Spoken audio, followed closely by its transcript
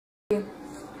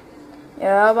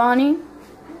Yeah, Bonnie?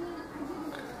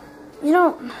 You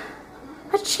know,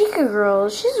 that Chica girl,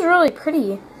 she's really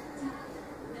pretty.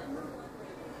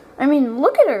 I mean,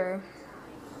 look at her.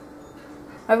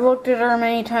 I've looked at her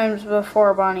many times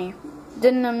before, Bonnie.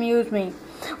 Didn't amuse me.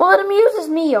 Well, it amuses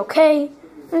me, okay?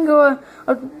 I'm gonna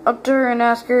go up to her and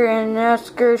ask her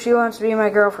if she wants to be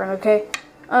my girlfriend, okay?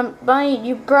 Bonnie,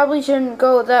 you probably shouldn't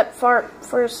go that far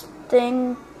first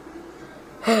thing.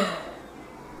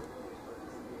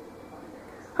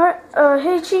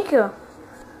 Hey, Chica.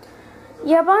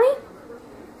 Yeah, Bonnie?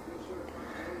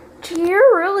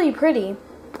 You're really pretty.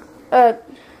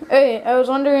 Hey, I was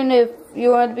wondering if you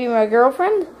wanted to be my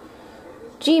girlfriend?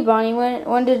 Gee, Bonnie,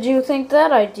 when did you think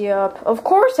that idea up? Of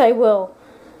course I will.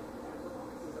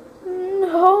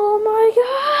 Oh my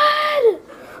god!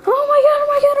 Oh my god, oh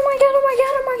my god, oh my god, oh my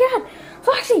god, oh my god!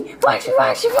 Foxy! Foxy,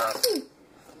 Foxy, Foxy!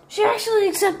 She actually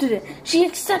accepted it. She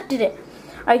accepted it.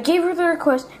 I gave her the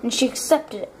request and she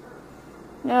accepted it.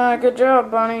 Yeah, good job,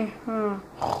 Bonnie.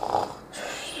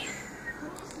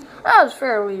 That was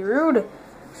fairly rude.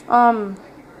 Well,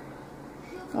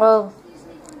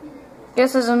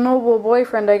 guess as a noble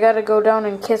boyfriend, I gotta go down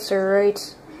and kiss her,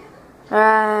 right?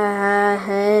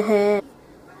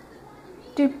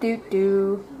 Doop doop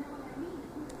doo.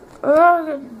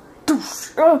 Oh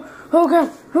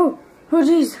god. Oh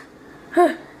jeez.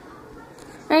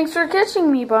 Thanks for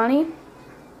catching me, Bonnie.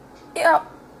 Yeah,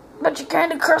 but you're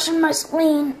kind of crushing my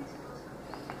spleen.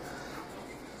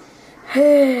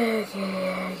 Okay, I guess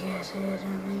it.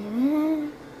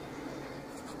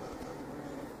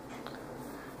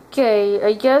 Okay,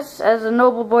 I guess as a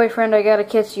noble boyfriend, I gotta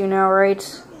kiss you now, right?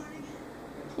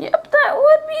 Yep, that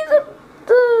would be the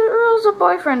rules of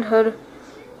boyfriendhood.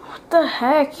 What the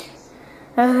heck?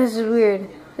 This is weird.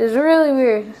 This is really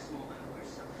weird.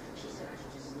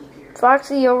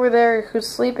 Foxy over there, who's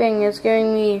sleeping, is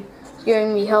giving me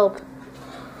help.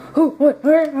 What?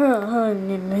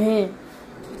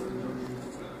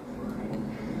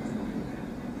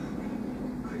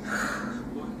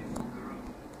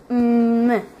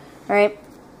 Alright.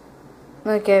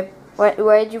 Okay.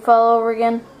 Why did you fall over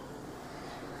again?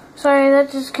 Sorry,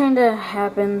 that just kinda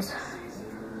happens.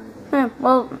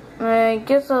 Well, I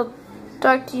guess I'll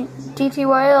talk to you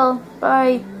TTYL.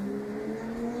 Bye.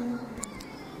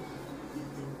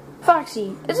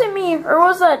 Foxy, is it me, or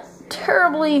was that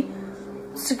terribly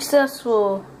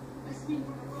successful?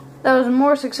 That was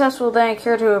more successful than I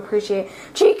care to appreciate.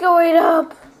 Chica, wait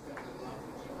up!